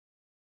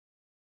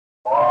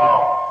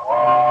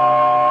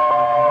Come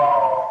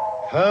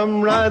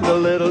ride the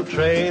little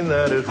train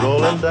that is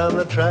rolling down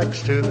the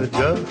tracks to the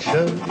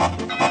junction.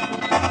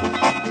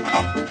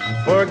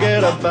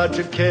 Forget about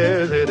your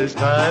cares, it is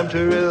time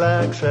to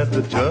relax at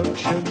the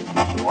junction.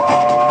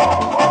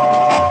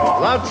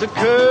 Lots of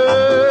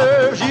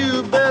curves,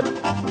 you bet,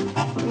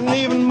 and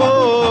even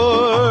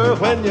more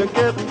when you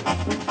get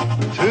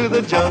to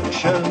the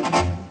junction.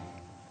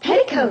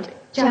 Petticoat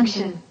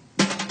Junction.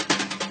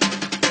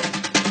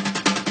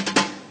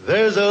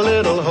 There's a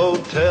little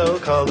hotel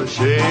called the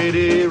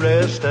Shady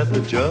Rest at the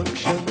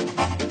junction.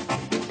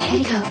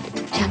 Petticoat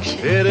Junction.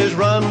 It is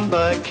run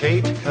by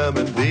Kate. Come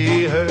and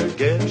be her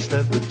guest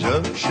at the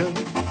junction.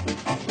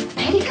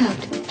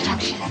 Petticoat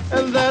Junction.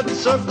 And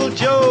that's Uncle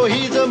Joe.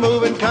 He's a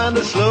moving kind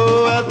of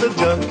slow at the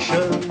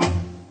junction.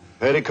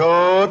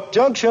 Petticoat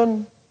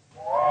Junction.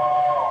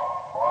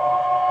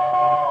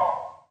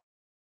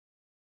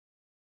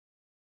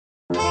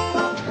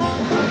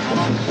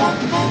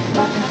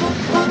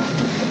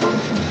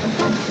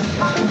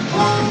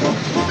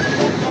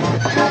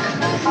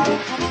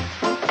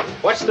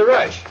 What's the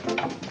rush?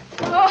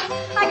 Oh,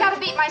 I gotta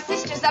beat my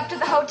sisters up to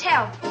the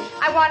hotel.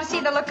 I want to see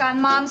the look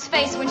on Mom's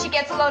face when she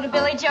gets a load of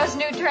Billy Joe's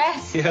new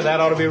dress. Yeah, that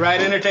ought to be right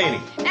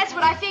entertaining. That's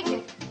what I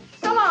figured.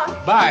 So long.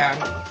 Bye, hon.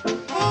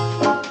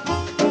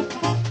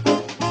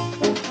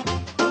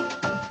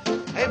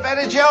 Hey,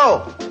 Betty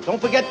Joe,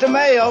 don't forget the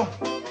mail.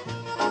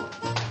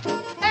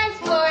 Thanks,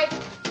 Floyd.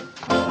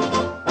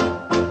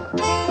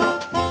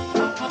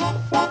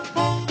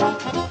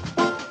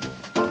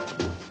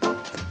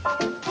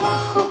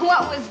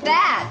 What was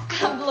that?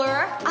 A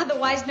blur,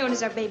 otherwise known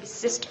as our baby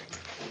sister.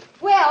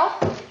 Well,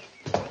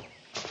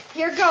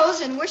 here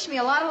goes, and wish me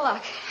a lot of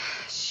luck.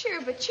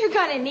 Sure, but you're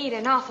gonna need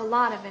an awful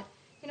lot of it.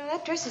 You know,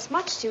 that dress is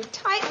much too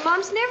tight.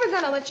 Mom's never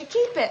gonna let you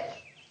keep it.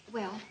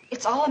 Well,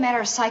 it's all a matter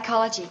of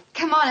psychology.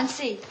 Come on and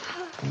see.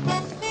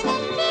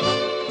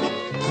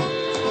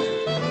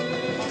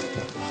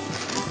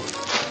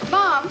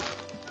 Mom,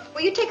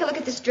 will you take a look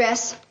at this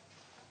dress?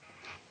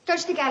 Don't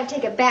you think I ought to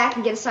take it back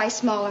and get a size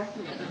smaller?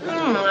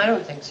 No, I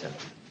don't think so.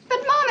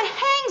 But, Mom, it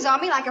hangs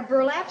on me like a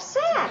burlap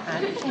sack.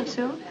 I don't think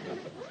so.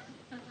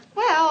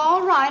 Well,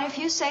 all right, if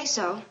you say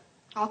so.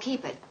 I'll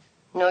keep it.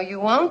 No, you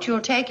won't.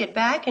 You'll take it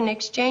back and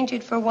exchange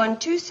it for one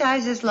 2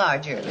 sizes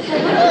larger.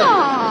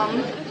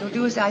 Mom! You'll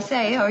do as I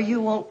say, or you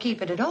won't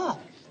keep it at all.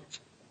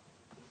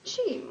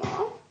 Gee,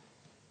 Mom.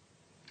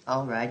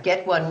 All right,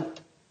 get one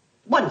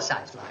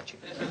size larger.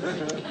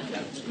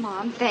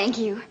 Mom, thank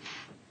you.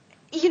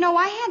 You know,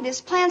 I had this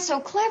planned so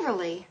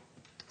cleverly.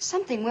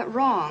 Something went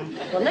wrong.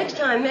 Well, next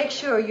time, make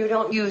sure you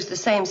don't use the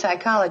same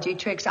psychology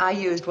tricks I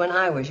used when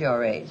I was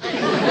your age. I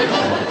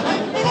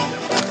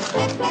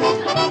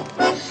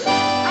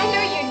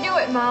knew you'd do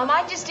it, Mom.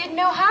 I just didn't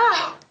know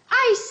how.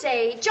 I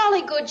say,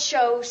 jolly good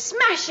show.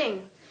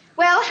 Smashing.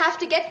 Well, have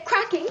to get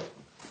cracking.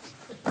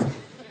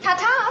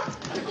 Ta-ta.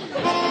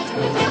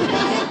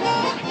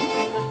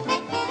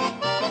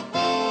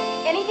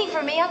 Anything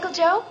for me, Uncle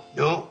Joe?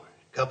 No.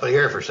 Couple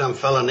here for some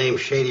fella named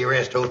Shady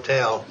Rest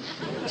Hotel.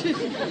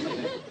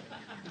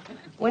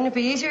 Wouldn't it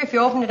be easier if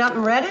you opened it up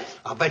and read it?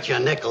 I'll bet you a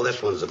nickel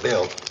this one's the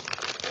bill.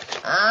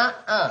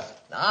 The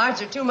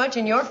odds are too much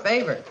in your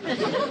favor.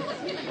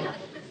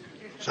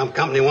 Some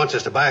company wants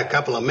us to buy a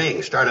couple of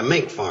mink, start a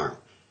mink farm.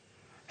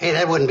 Hey,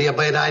 that wouldn't be a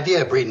bad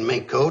idea, breeding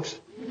mink coats.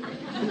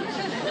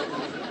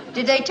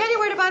 Did they tell you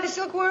where to buy the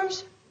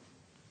silkworms?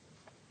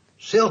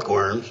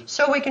 Silkworms?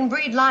 So we can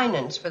breed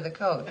linens for the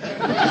coat.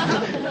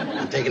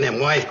 You're taking them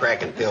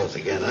wisecracking pills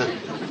again, huh?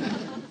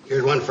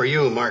 Here's one for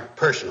you, marked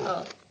personal.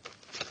 Oh.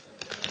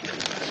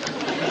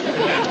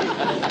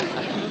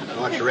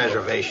 What's your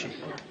reservation?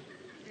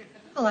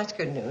 Well, that's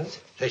good news.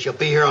 Says she'll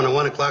be here on the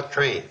 1 o'clock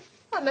train.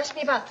 Well, it must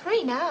be about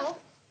 3 now.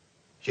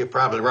 She'll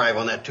probably arrive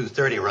on that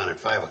 2:30 run at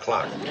 5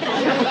 o'clock.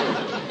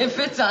 If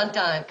it's on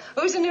time.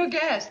 Who's the new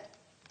guest?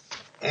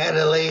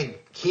 Adelaide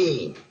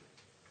Keane.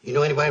 You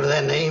know anybody with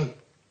that name?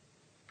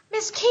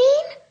 Miss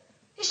Keane?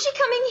 Is she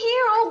coming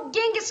here, old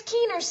Genghis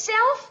Keane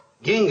herself?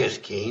 Genghis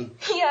Keane?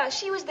 Yeah,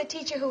 she was the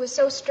teacher who was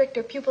so strict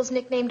her pupils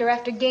nicknamed her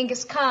after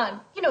Genghis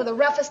Khan. You know, the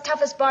roughest,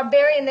 toughest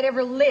barbarian that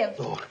ever lived.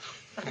 Oh.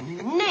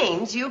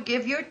 Names you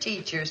give your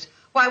teachers.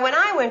 Why, when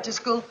I went to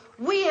school,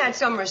 we had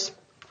some Wait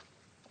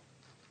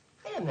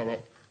a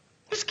minute.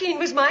 Miss Keane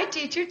was my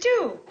teacher,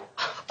 too.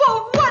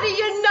 But what do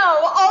you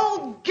know?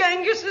 Old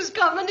Genghis is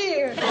coming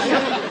here.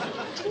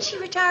 Didn't she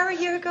retire a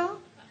year ago?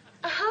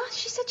 Uh-huh.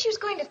 She said she was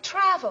going to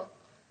travel.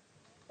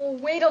 Oh,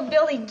 wait till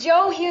Billy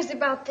Joe hears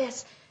about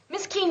this.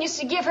 Miss Keane used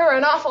to give her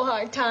an awful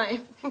hard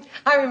time.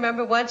 I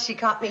remember once she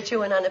caught me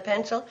chewing on a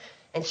pencil,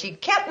 and she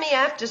kept me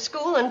after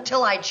school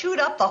until I chewed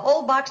up the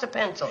whole box of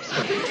pencils.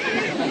 And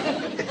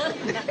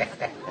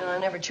I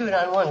never chewed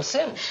on one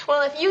since.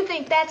 Well, if you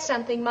think that's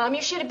something, Mom,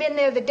 you should have been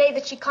there the day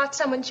that she caught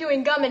someone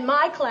chewing gum in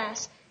my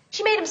class.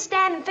 She made him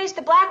stand and face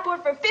the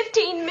blackboard for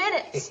 15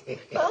 minutes.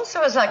 Well,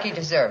 so it's like he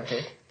deserved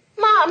it.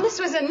 Mom, this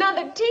was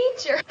another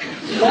teacher.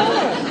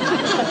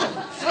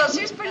 Well,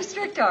 she was pretty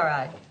strict, all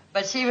right.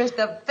 But she was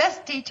the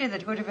best teacher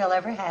that Hooterville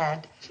ever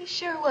had. She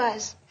sure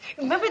was.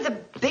 Remember the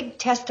big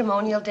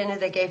testimonial dinner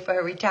they gave for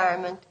her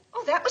retirement?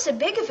 Oh, that was a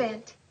big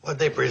event. What'd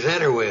they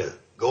present her with?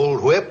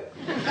 Gold whip?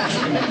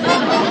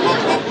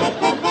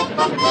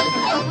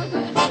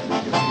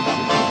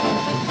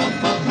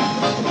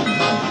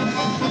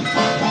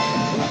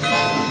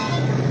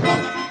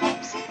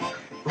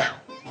 Now,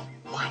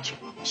 watch her.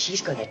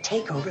 She's going to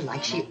take over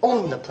like she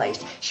owned the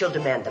place. She'll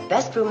demand the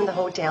best room in the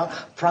hotel,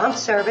 prompt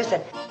service,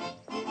 and...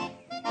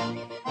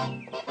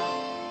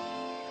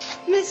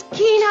 Miss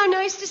Keene, how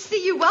nice to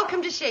see you.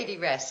 Welcome to Shady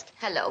Rest.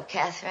 Hello,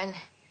 Catherine.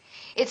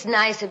 It's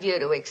nice of you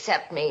to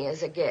accept me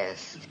as a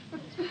guest.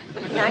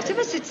 Nice of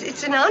us.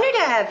 It's an honor to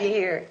have you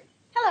here.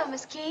 Hello,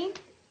 Miss Keene.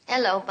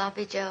 Hello,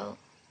 Bobby Joe.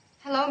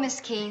 Hello, Miss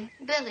Keene.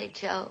 Billy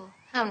Joe.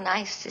 How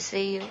nice to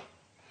see you.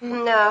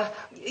 No,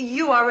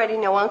 you already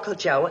know Uncle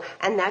Joe,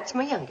 and that's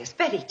my youngest,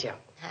 Betty Joe.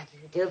 How do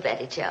you do,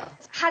 Betty Joe?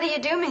 How do you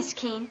do, Miss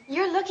Keene?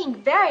 You're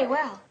looking very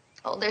well.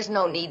 Oh, there's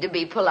no need to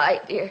be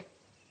polite, dear.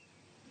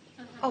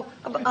 Oh,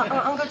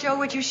 Uncle Joe,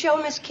 would you show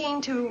Miss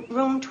Keene to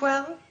room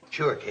 12?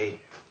 Sure,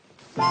 Kate.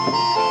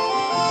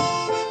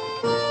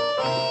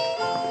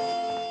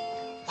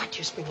 Watch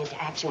her spring into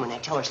action when I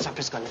tell her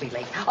supper's going to be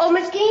late. Oh,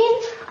 Miss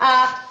Keene,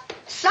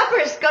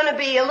 supper's going to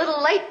be a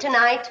little late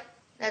tonight.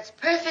 That's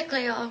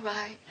perfectly all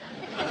right.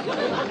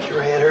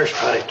 Sure had her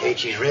spotted, Kate.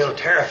 She's real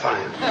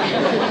terrifying.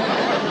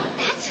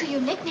 That's who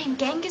you nicknamed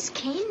Genghis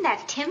Keane,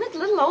 that timid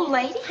little old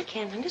lady? I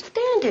can't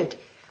understand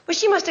it. Well,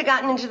 she must have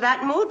gotten into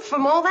that mood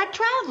from all that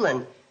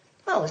traveling.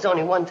 Well, there's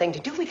only one thing to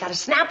do. We got to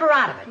snap her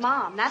out of it.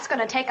 Mom, that's going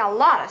to take a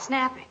lot of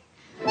snapping.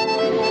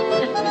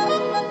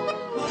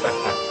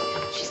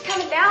 She's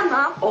coming down,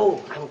 Mom.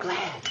 Oh, I'm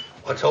glad.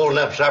 What's holding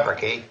up supper,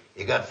 Kate?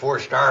 You got 4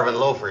 starving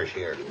loafers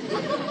here.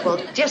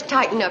 Well, just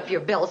tighten up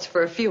your belts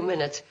for a few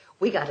minutes.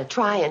 We got to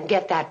try and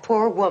get that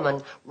poor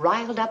woman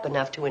riled up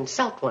enough to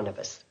insult one of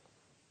us.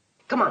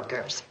 Come on,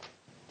 girls.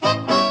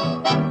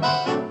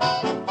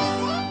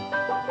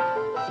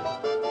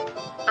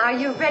 Are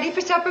you ready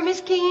for supper,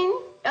 Miss Keene?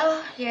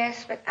 Oh,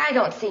 yes, but I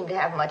don't seem to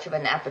have much of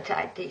an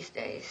appetite these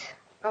days.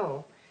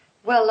 Oh.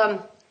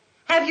 Well,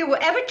 have you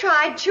ever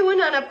tried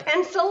chewing on a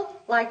pencil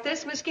like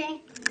this, Miss Keene?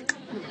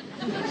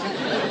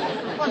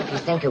 Well, if you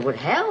think it would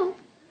help.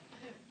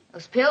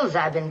 Those pills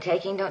I've been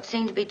taking don't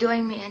seem to be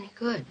doing me any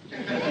good.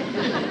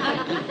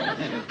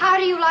 How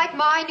do you like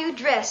my new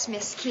dress,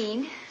 Miss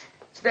Keene?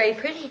 It's very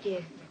pretty,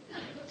 dear.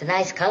 It's a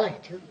nice color,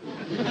 too.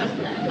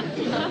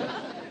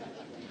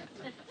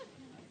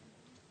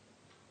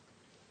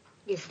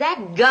 Is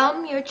that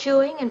gum you're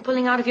chewing and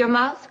pulling out of your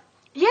mouth?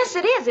 Yes,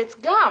 it is. It's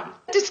gum.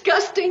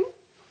 Disgusting.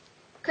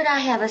 Could I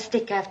have a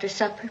stick after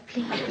supper,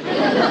 please?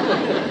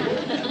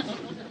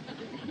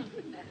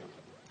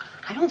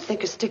 I don't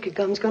think a stick of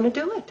gum's going to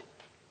do it.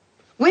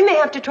 We may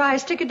have to try a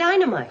stick of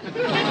dynamite.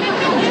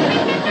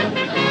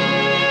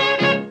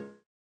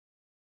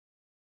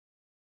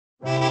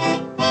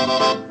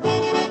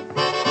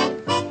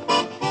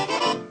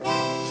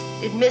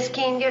 Did Miss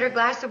Keene get her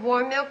glass of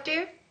warm milk,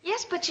 dear?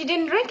 Yes, but she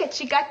didn't drink it.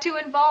 She got too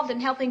involved in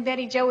helping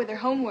Betty Jo with her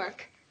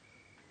homework.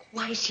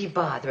 Why is she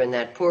bothering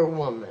that poor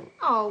woman?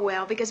 Oh,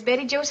 well, because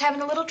Betty Jo's having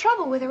a little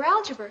trouble with her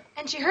algebra.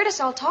 And she heard us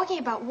all talking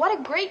about what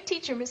a great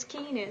teacher Miss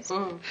Keene is.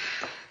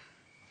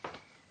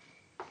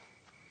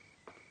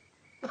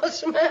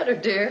 What's the matter,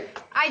 dear?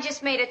 I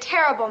just made a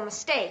terrible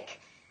mistake.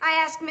 I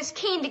asked Miss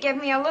Keene to give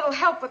me a little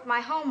help with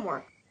my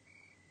homework.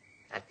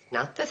 That's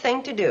not the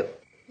thing to do.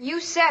 You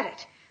said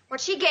it.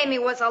 What she gave me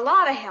was a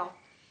lot of help.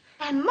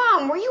 And,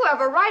 Mom, were you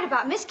ever right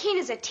about Miss Keene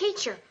as a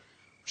teacher?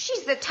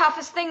 She's the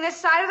toughest thing this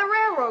side of the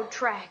railroad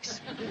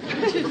tracks.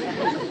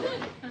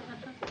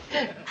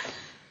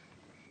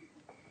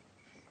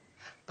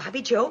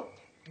 Bobby Joe,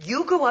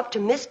 you go up to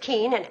Miss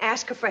Keene and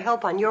ask her for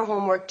help on your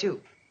homework,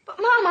 too. But,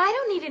 Mom, I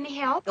don't need any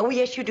help. Oh,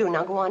 yes, you do.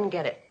 Now go on and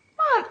get it.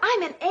 Mom,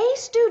 I'm an A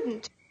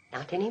student.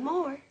 Not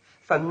anymore.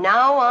 From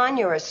now on,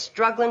 you're a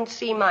struggling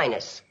C-. Oh,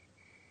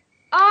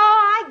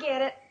 I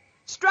get it.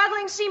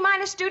 Struggling C-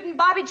 student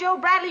Bobby Joe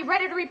Bradley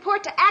ready to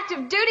report to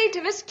active duty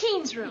to Miss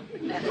Keene's room.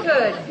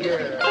 Good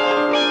girl.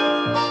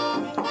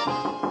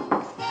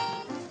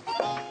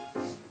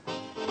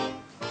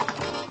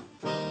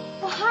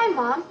 Well, hi,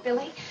 Mom,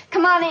 Billy.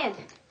 Come on in,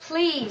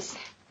 please.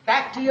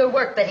 Back to your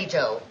work, Betty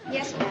Jo.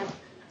 Yes, ma'am.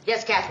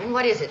 Yes, Catherine,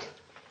 what is it?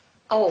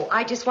 Oh,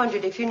 I just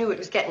wondered if you knew it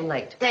was getting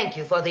late. Thank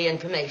you for the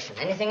information.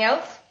 Anything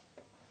else?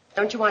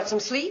 Don't you want some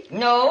sleep?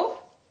 No.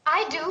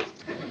 I do.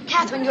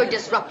 Catherine, you're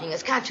disrupting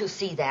us. Can't you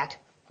see that?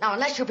 Now,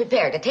 unless you're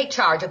prepared to take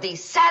charge of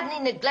these sadly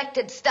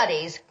neglected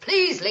studies,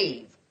 please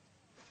leave.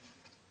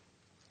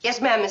 Yes,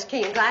 ma'am, Miss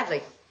Keene.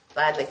 Gladly.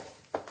 Gladly.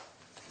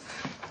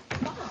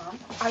 Mom,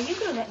 are you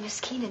going to let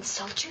Miss Keene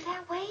insult you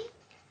that way?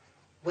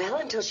 Well,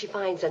 until she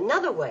finds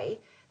another way,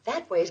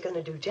 that way's going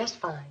to do just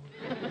fine.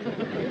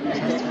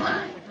 Just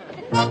fine.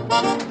 Good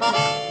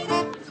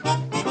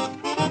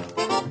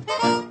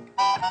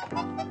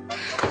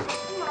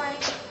morning.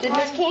 Did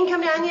Miss Keene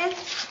come down yet?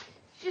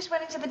 She just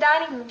went into the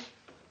dining room.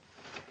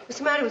 What's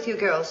the matter with you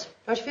girls?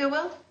 Don't you feel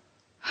well?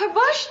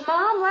 Hubushed,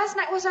 Mom. Last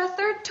night was our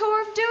third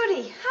tour of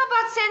duty. How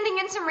about sending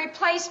in some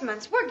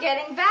replacements? We're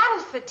getting battle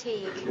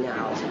fatigue.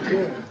 Now,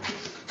 girl,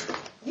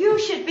 you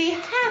should be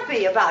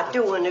happy about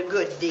doing a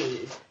good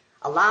deed.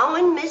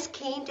 Allowing Miss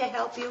Keane to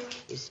help you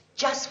is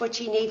just what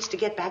she needs to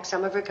get back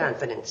some of her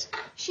confidence.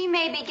 She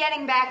may be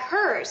getting back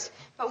hers,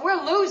 but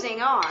we're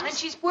losing ours. And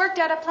she's worked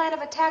out a plan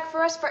of attack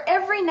for us for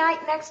every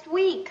night next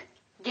week.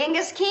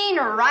 Genghis Keane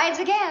rides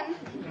again.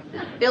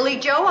 Billy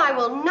Joe, I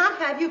will not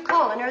have you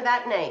calling her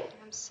that name.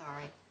 I'm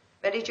sorry.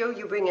 Betty Joe,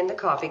 you bring in the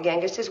coffee.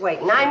 Genghis is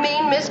waiting. I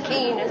mean, Miss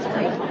Keane is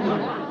waiting.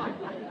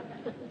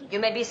 You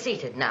may be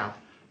seated now.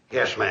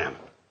 Yes, ma'am.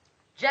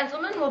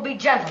 Gentlemen will be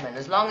gentlemen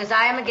as long as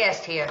I am a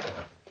guest here.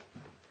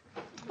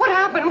 What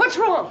happened? What's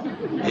wrong?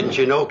 Didn't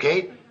you know,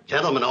 Kate?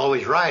 Gentlemen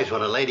always rise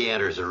when a lady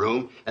enters the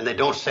room, and they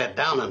don't sit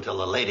down until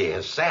the lady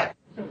has sat.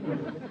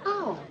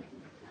 Oh,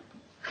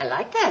 I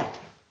like that.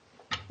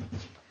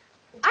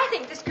 I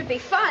think this could be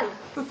fun.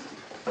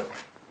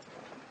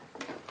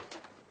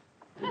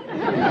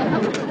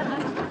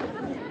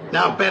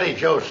 Now, Betty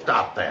Joe,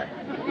 stop that.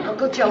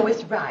 Uncle Joe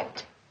is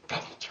right.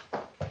 Betty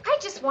Joe. I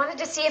just wanted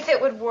to see if it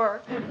would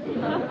work.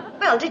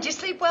 Well, did you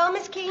sleep well,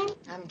 Miss Keane?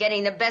 I'm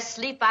getting the best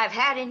sleep I've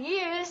had in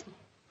years.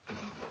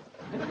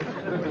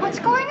 What's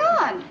going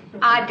on?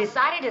 I've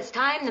decided it's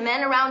time the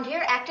men around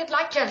here acted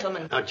like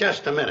gentlemen. Now,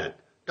 just a minute.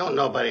 Don't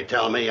nobody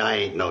tell me I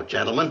ain't no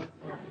gentleman.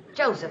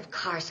 Joseph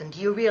Carson,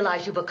 do you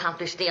realize you've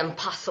accomplished the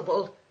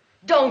impossible?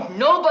 Don't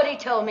nobody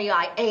tell me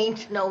I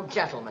ain't no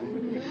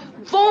gentleman.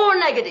 4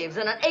 negatives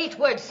in an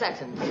 8-word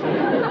sentence.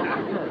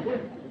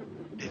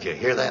 Did you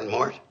hear that,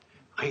 Mort?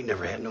 I ain't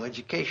never had no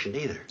education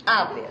either.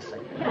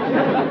 Obviously.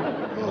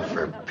 Oh,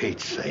 for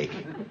Pete's sake.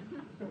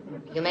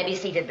 You may be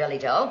seated, Billy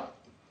Joe.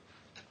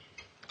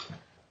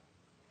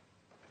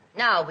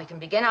 Now we can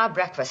begin our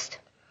breakfast.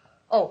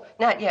 Oh,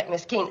 not yet,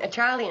 Miss Keane.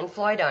 Charlie and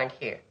Floyd aren't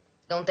here.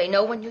 Don't they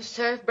know when you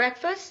serve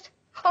breakfast?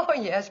 Oh,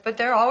 yes, but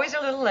they're always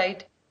a little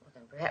late. Well,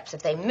 then perhaps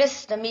if they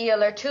missed a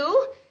meal or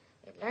two,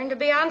 they'd learn to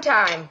be on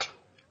time.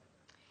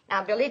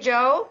 Now, Billy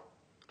Joe,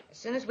 as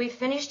soon as we've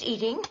finished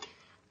eating,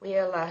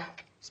 we'll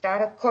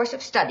start a course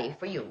of study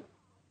for you.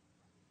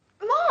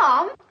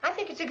 Mom? I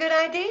think it's a good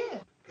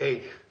idea.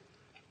 Kate,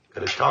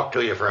 could I talk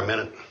to you for a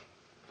minute?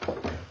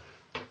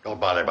 Don't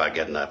bother about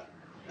getting up.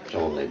 It's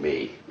only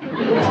me.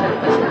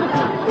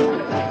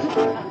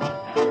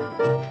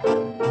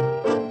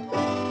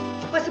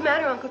 What's the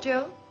matter, Uncle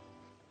Joe?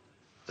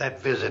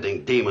 That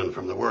visiting demon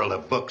from the world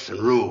of books and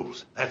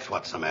rules. That's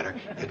what's the matter.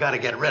 You gotta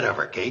get rid of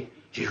her, Kate.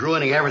 She's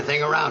ruining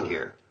everything around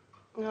here.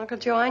 Uncle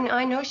Joe,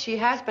 I know she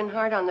has been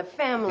hard on the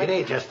family. It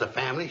ain't just the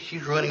family.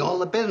 She's ruining all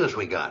the business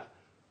we got.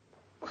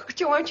 Uncle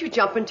Joe, aren't you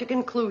jumping to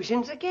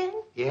conclusions again?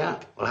 Yeah?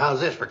 Well,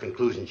 how's this for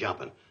conclusion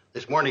jumping?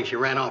 This morning she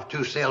ran off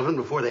 2 salesmen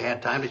before they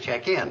had time to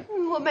check in.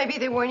 Well, maybe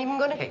they weren't even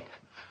going to... Kate,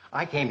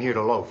 I came here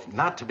to loaf,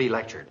 not to be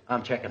lectured.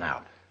 I'm checking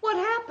out. What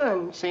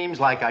happened?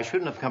 Seems like I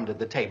shouldn't have come to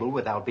the table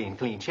without being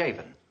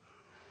clean-shaven.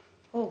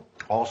 Oh.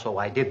 Also,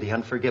 I did the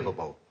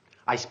unforgivable.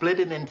 I split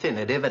an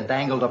infinitive and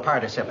dangled a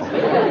participle.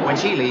 When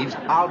she leaves,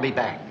 I'll be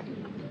back.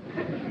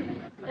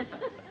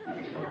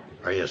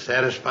 Are you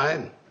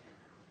satisfied?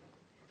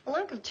 Well,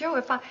 Uncle Joe,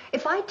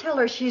 if I tell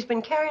her she's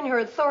been carrying her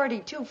authority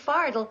too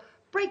far, it'll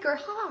break her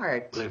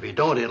heart. Well, if you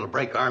don't, it'll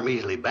break our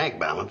measly bank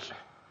balance.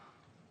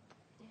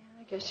 Yeah,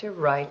 I guess you're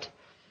right.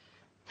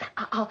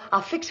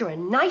 I'll fix her a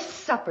nice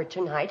supper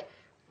tonight,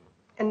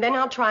 and then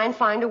I'll try and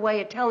find a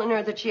way of telling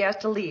her that she has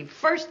to leave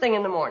first thing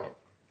in the morning.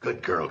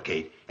 Good girl,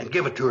 Kate. And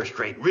give it to her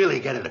straight. Really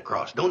get it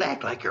across. Don't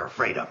act like you're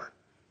afraid of her.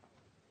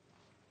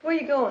 Where are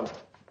you going?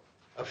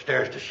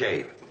 Upstairs to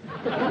shave.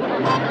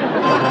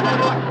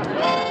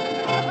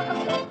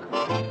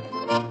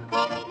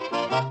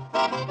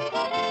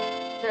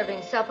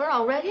 Serving supper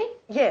already?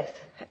 Yes,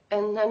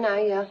 and then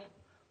I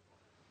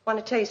want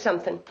to tell you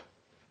something.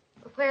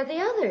 Where are the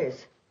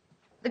others?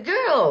 The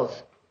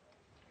girls?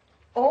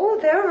 Oh,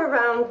 they're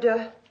around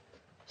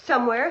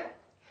somewhere.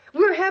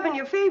 We're having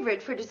your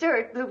favorite for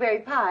dessert, blueberry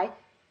pie.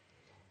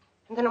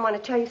 And then I want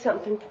to tell you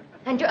something.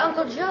 And your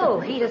Uncle Joe,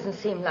 he doesn't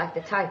seem like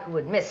the type who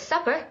would miss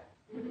supper.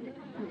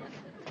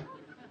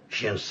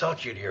 She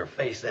insults you to your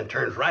face, then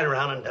turns right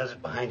around and does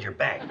it behind your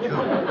back, too.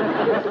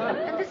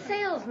 And the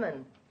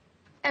salesman?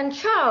 And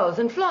Charles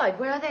and Floyd,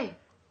 where are they?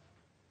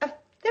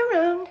 They're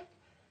around.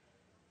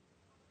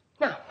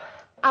 Now,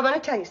 I want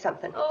to tell you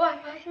something. Oh,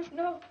 I don't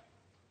know.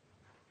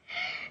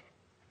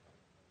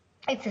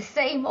 It's the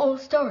same old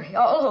story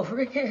all over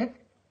again.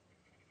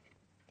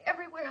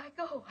 Everywhere I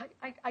go,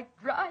 I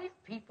drive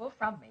people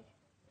from me.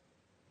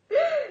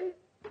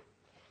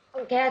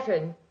 Oh,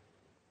 Catherine,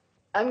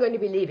 I'm going to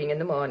be leaving in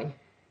the morning.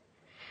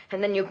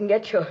 And then you can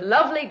get your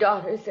lovely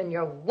daughters and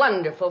your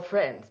wonderful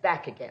friends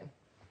back again.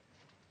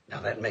 Now,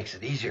 that makes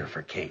it easier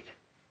for Kate.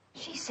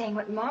 She's saying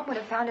what Mom would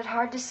have found it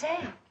hard to say.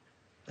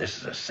 This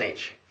is a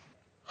cinch.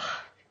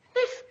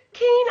 Miss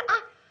Keane,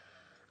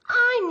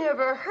 I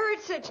never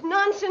heard such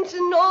nonsense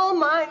in all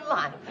my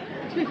life.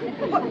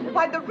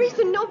 Why, the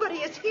reason nobody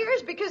is here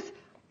is because...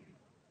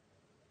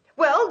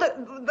 Well,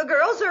 the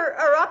girls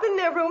are up in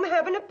their room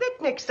having a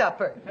picnic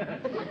supper.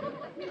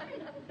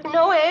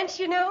 No ants,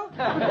 you know.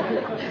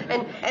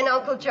 And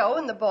Uncle Joe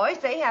and the boys,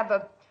 they have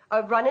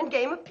a running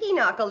game of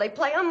pinochle. They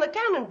play on the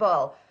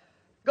cannonball,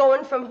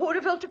 going from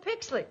Hooterville to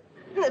Pixley.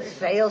 And the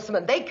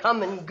salesmen, they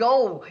come and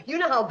go. You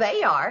know how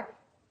they are.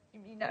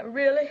 You mean I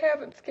really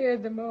haven't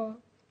scared them all?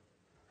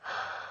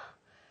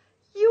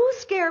 You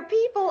scare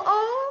people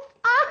off?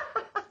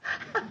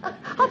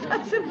 Oh,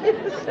 that's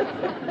amusing.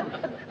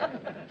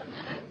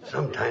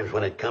 Sometimes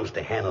when it comes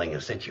to handling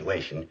a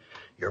situation,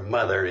 your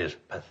mother is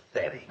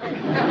pathetic. You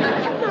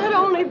not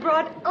only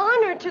brought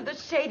honor to the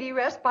Shady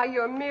Rest by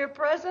your mere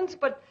presence,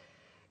 but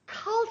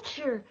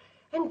culture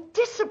and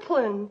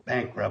discipline.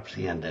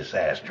 Bankruptcy and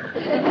disaster.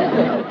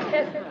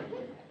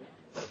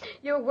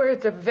 Your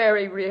words are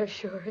very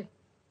reassuring.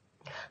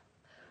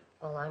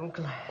 Well, I'm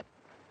glad.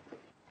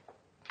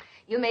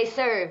 You may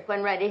serve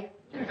when ready.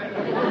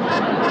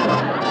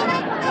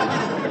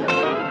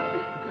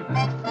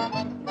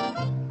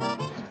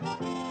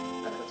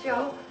 Uncle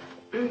Joe,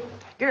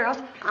 girls,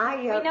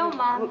 We know,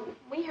 Mom.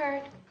 We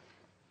heard.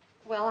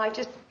 Well, I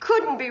just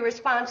couldn't be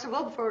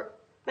responsible for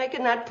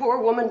making that poor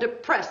woman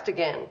depressed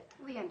again.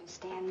 We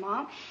understand,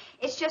 Mom.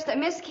 It's just that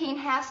Miss Keane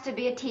has to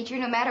be a teacher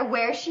no matter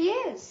where she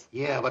is.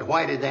 Yeah, but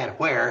why did that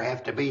where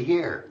have to be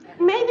here?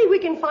 Maybe we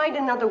can find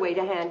another way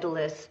to handle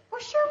this.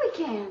 Well, sure we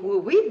can. Well,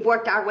 we've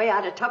worked our way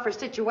out of tougher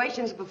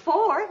situations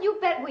before. You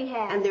bet we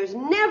have. And there's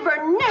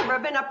never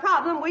been a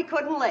problem we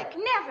couldn't lick.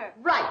 Never.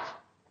 Right.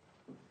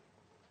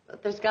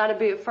 But there's got to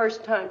be a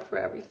first time for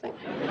everything.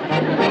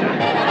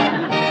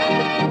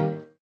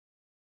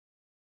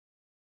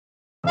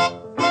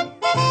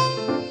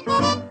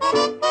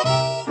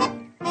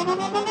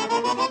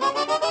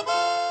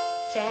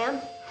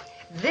 Sam,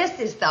 this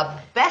is the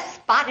best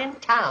spot in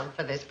town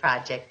for this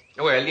project.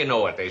 Well, you know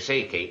what they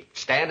say, Kate.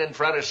 Stand in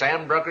front of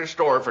Sam Brucker's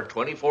store for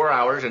 24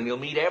 hours and you'll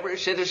meet every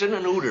citizen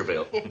in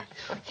Hooterville.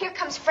 Here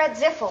comes Fred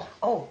Ziffel.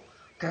 Oh,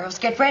 girls,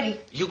 get ready.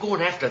 You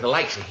going after the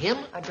likes of him?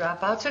 A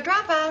dropout's a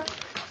dropout.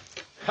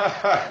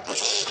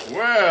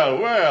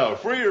 Well,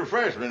 free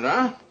refreshments,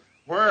 huh?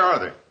 Where are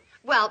they?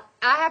 Well,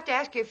 I have to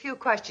ask you a few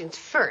questions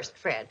first,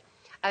 Fred.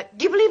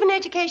 Do you believe in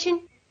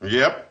education?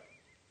 Yep,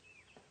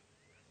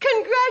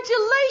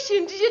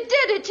 Congratulations, you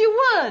did it. You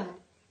won.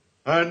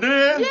 I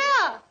did?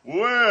 Yeah.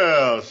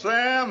 Well,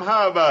 Sam,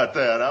 how about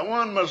that? I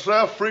won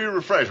myself free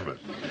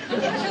refreshments.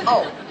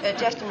 Oh,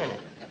 just a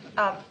minute.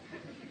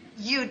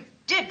 You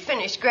did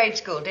finish grade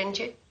school, didn't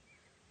you?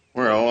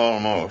 Well,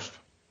 almost.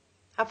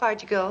 How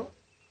far'd you go?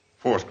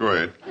 4th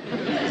grade.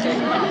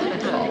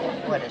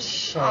 Oh, what a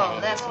shame. Oh,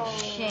 that's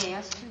a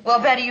shame. Well,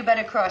 Betty, you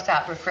better cross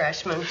out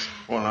refreshments.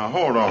 Well, now,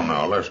 hold on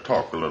now. Let's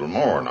talk a little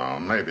more now.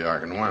 Maybe I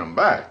can win them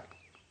back.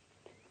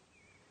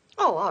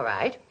 Oh, all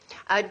right.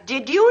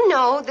 Did you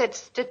know that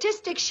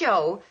statistics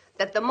show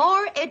that the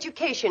more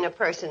education a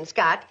person's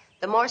got,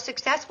 the more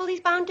successful he's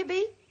bound to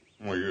be?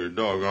 Well, you're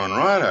doggone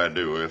right I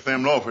do. If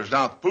them loafers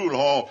down at the pool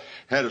hall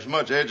had as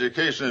much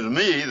education as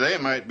me, they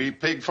might be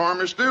pig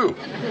farmers, too.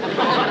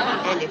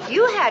 And if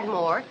you had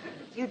more,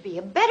 you'd be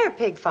a better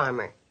pig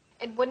farmer.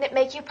 And wouldn't it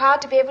make you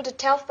proud to be able to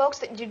tell folks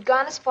that you'd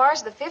gone as far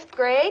as the 5th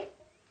grade?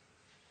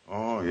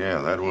 Oh,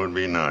 yeah, that would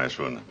be nice,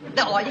 wouldn't it?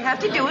 All you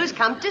have to do is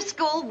come to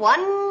school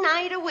one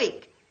night a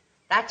week.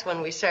 That's when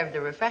we serve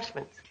the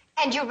refreshments.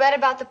 And you read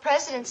about the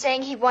president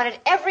saying he wanted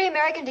every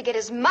American to get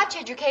as much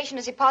education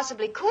as he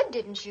possibly could,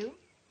 didn't you?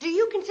 Do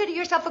you consider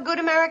yourself a good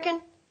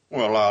American?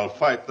 Well, I'll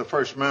fight the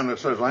first man that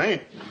says I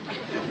ain't.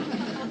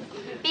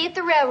 Be at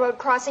the railroad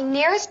crossing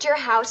nearest your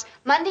house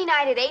Monday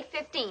night at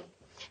 8:15.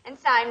 And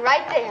sign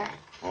right there.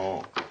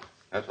 Oh,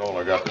 that's all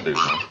I got to do,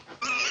 huh?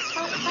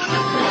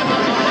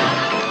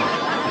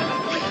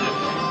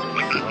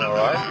 All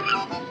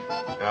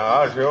right. Now,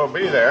 I'll sure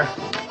be there.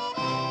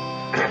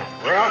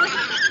 Well,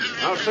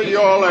 I'll see you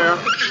all there.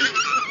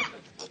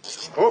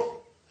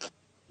 Oh,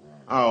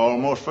 I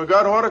almost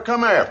forgot what to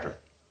come after.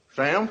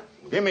 Sam,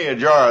 give me a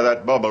jar of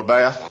that bubble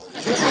bath.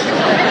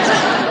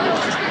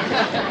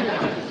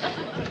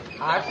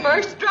 Our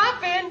first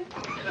drop-in.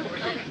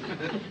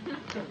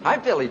 Hi,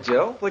 Billy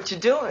Joe. What you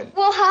doing?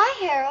 Well,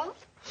 hi, Harold.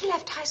 He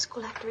left high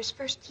school after his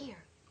first year.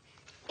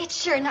 It's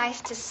sure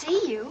nice to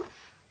see you.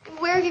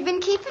 Where have you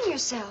been keeping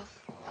yourself?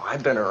 Oh,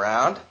 I've been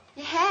around.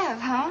 You have,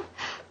 huh?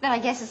 Then I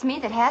guess it's me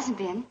that hasn't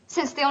been,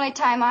 since the only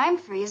time I'm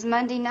free is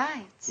Monday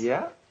nights.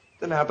 Yeah?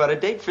 Then how about a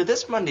date for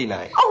this Monday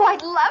night? Oh,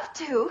 I'd love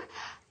to.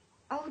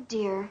 Oh,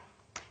 dear.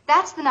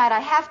 That's the night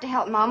I have to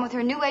help Mom with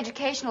her new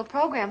educational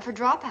program for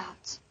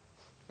dropouts.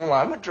 Well,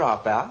 I'm a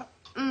dropout.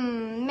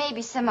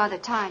 Maybe some other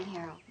time,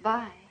 Harold.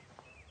 Bye.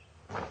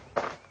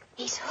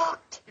 He's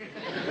hooked.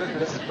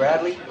 Mrs.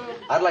 Bradley,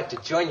 I'd like to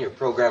join your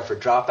program for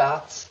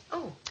dropouts.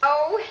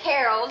 Oh,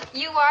 Harold,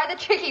 you are the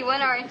tricky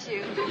one, aren't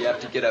you? You have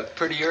to get up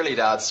pretty early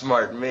to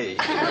outsmart me.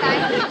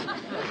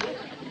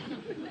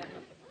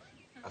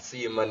 I'll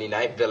see you Monday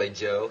night, Billy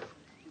Joe.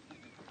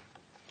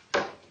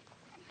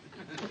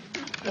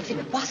 If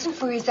it wasn't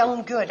for his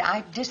own good,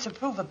 I'd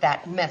disapprove of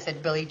that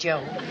method, Billy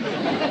Joe.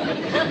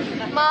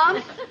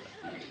 Mom,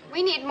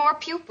 we need more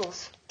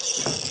pupils.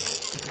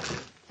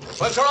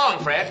 Well, so long,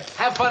 Fred.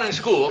 Have fun in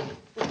school.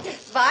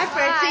 Bye,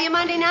 Fred. See you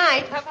Monday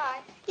night. Bye-bye.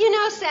 You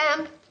know,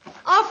 Sam,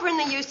 offering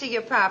the use of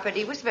your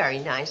property was very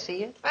nice of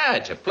you. Well,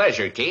 it's a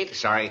pleasure, Kate.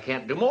 Sorry I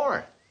can't do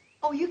more.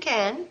 Oh, you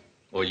can?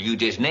 Well, you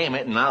just name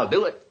it and I'll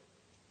do it.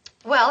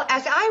 Well,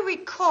 as I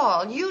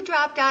recall, you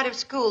dropped out of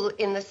school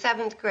in the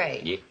 7th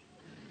grade. Yeah.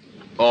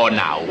 Oh,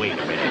 now, wait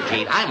a minute,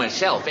 Kate. I'm a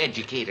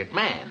self-educated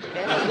man.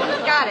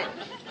 Got it.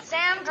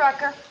 Sam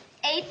Drucker,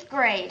 8th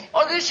grade.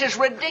 Oh, this is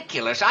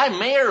ridiculous. I'm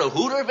mayor of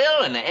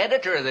Hooterville and the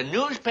editor of the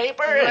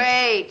newspaper.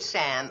 Great,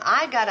 Sam.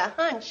 I got a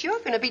hunch you're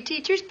going to be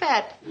teacher's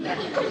pet.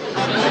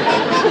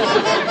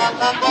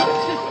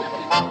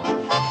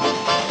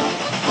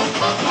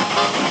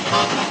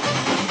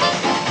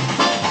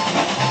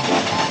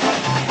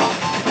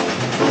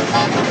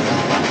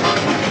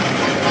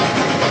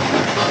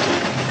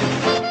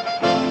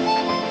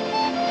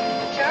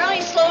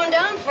 Charlie's slowing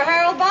down for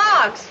Harold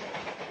Boggs.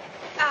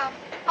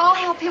 I'll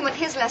help him with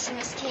his lesson,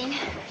 Miss Keene.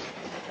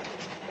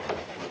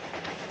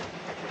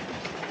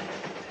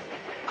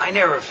 I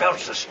never felt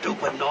so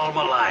stupid in all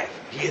my life.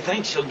 Do you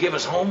think she'll give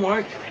us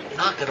homework?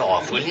 Knock it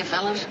off, will you,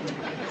 fellas?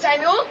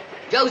 Samuel,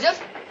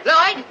 Joseph,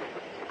 Lloyd,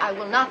 I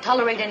will not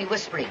tolerate any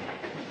whispering.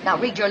 Now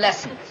read your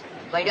lessons.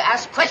 I'm going to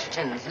ask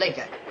questions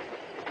later.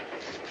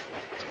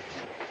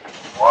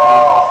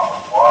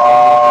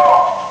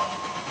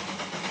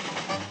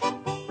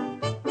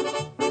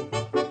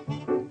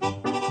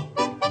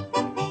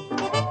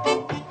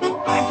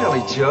 Hi,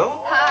 Billy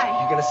Joe.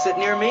 Hi. You gonna sit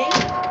near me?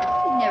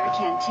 You never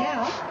can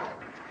tell.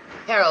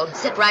 Harold,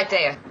 sit right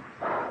there.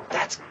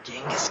 That's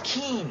Genghis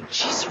Keane.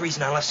 She's the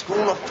reason I left school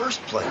in the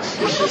first place.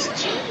 She's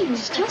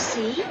changed, you'll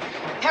see.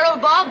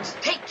 Harold Boggs,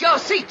 take your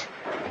seat.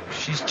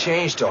 She's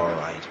changed all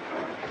right.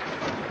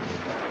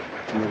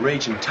 From a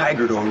raging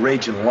tiger to a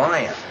raging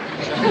lion.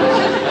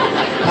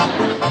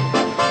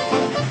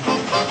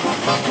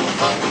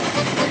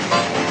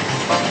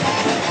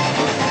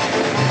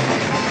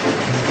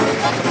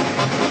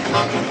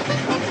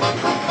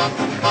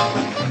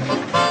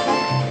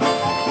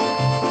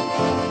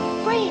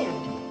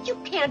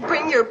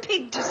 Bring your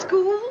pig to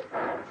school?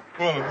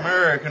 Well, if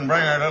Mary can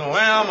bring her little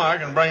lamb, I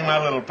can bring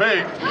my little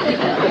pig.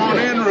 Come on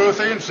in,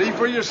 Ruthie, and see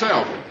for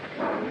yourself.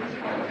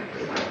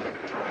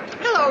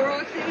 Hello,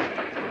 Ruthie.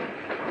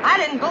 I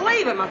didn't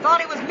believe him. I thought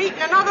he was meeting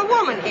another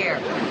woman here.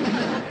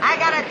 I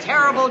got a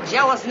terrible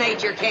jealous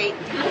nature, Kate.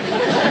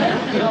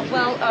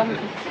 Well,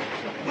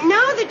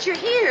 now that you're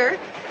here,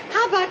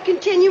 how about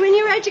continuing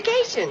your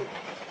education?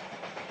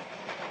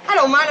 I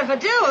don't mind if I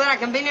do, then I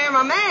can be near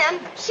my man.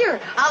 Sure,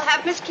 I'll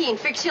have Miss Keene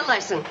fix your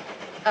lesson.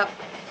 How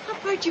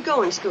far'd you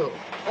go in school?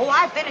 Oh,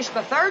 I finished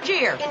my 3rd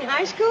year. In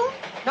high school?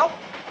 Nope.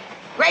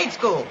 Grade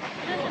school.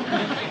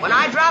 When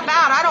I drop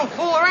out, I don't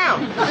fool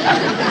around.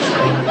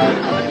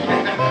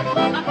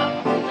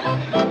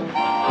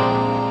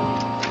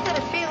 I got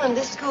a feeling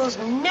this school's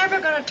never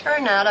going to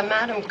turn out a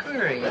Madame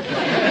Curie.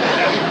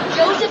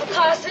 Joseph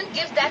Carson,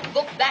 give that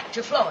book back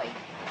to Floyd.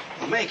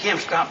 Well, make him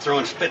stop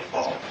throwing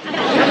spitballs.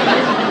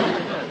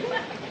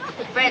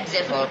 Fred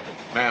Ziffel,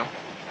 Ma'am?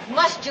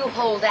 must you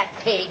hold that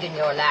pig in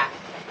your lap?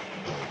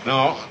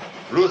 No,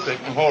 Ruthie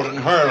can hold it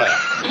in her lap.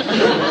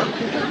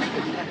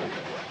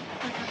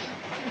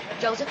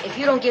 Joseph, if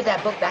you don't give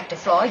that book back to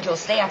Floyd, you'll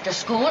stay after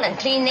school and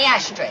clean the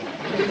ashtray.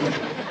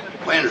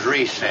 When's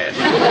recess?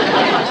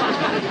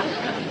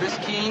 Miss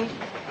Keene,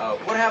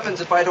 what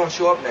happens if I don't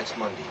show up next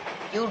Monday?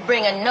 You'll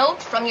bring a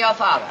note from your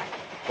father.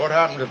 What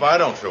happens if I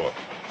don't show up?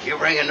 You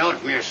bring a note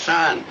from your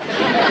son.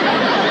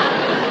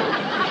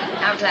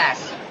 Now,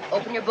 class,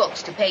 open your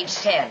books to page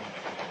 10.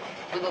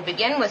 We will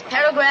begin with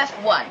paragraph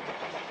 1.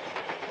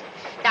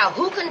 Now,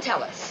 who can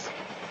tell us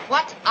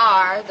what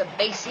are the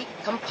basic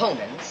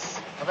components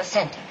of a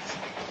sentence?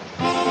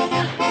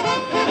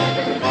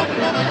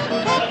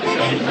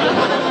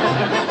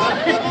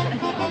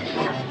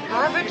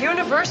 Harvard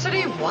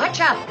University, watch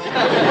out.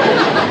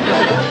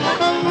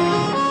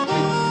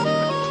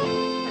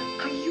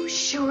 Are you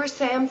sure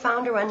Sam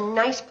found her a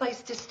nice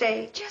place to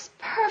stay? Just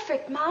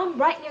perfect, Mom.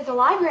 Right near the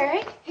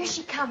library. Here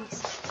she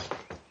comes.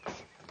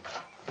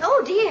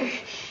 Oh, dear.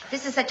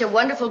 This is such a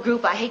wonderful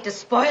group. I hate to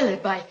spoil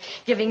it by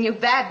giving you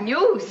bad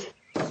news.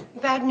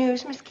 Bad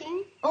news, Miss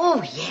Keene?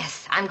 Oh,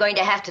 yes. I'm going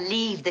to have to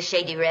leave the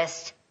Shady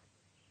Rest.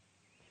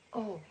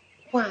 Oh,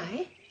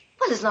 why?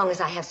 Well, as long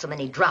as I have so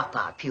many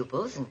dropout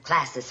pupils and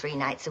classes 3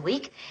 nights a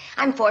week,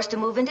 I'm forced to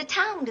move into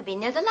town to be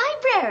near the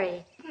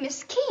library.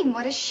 Miss Keene,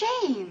 what a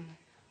shame.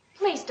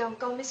 Please don't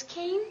go, Miss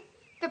Keene.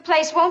 The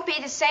place won't be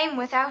the same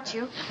without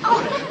you.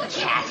 Oh,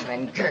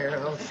 Catherine,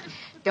 girls,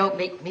 don't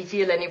make me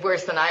feel any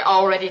worse than I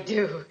already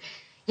do.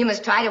 You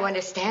must try to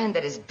understand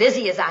that as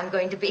busy as I'm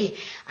going to be,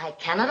 I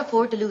cannot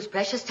afford to lose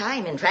precious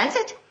time in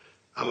transit.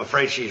 I'm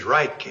afraid she's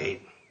right,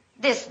 Kate.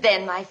 This,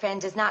 then, my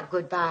friends, is not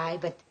goodbye,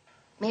 but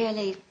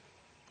merely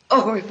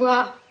au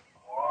revoir.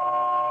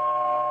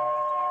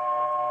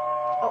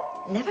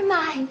 Oh, never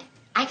mind.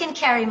 I can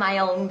carry my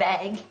own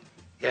bag.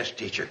 Yes,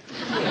 teacher.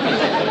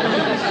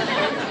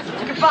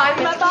 Goodbye,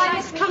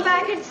 Miss Keene. Come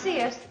back and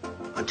see us.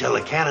 Until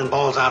the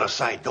cannonball's out of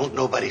sight, don't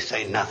nobody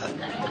say nothing.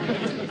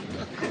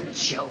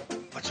 Joe.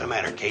 What's What's the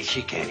matter, Kate?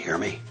 She can't hear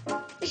me.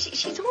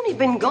 She's only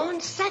been gone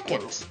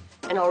seconds.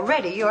 And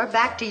already you're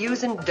back to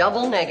using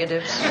double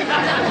negatives.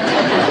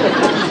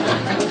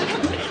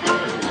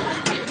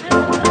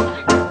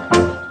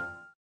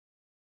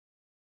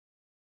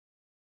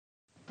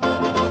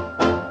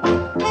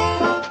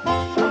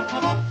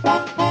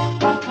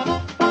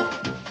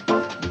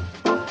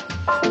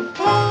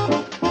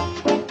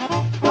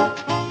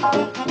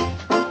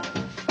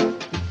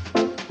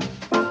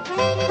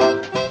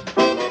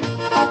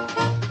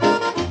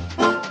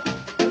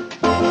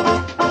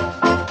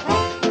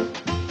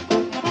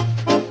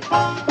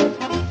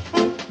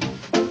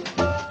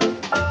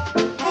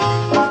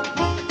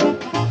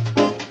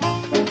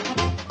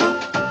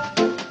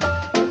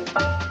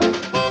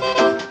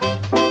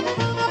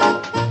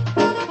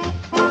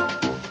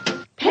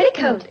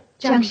 Petticoat,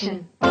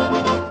 Junction.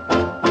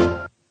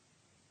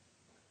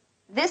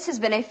 This has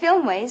been a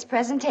Filmways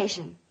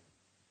presentation.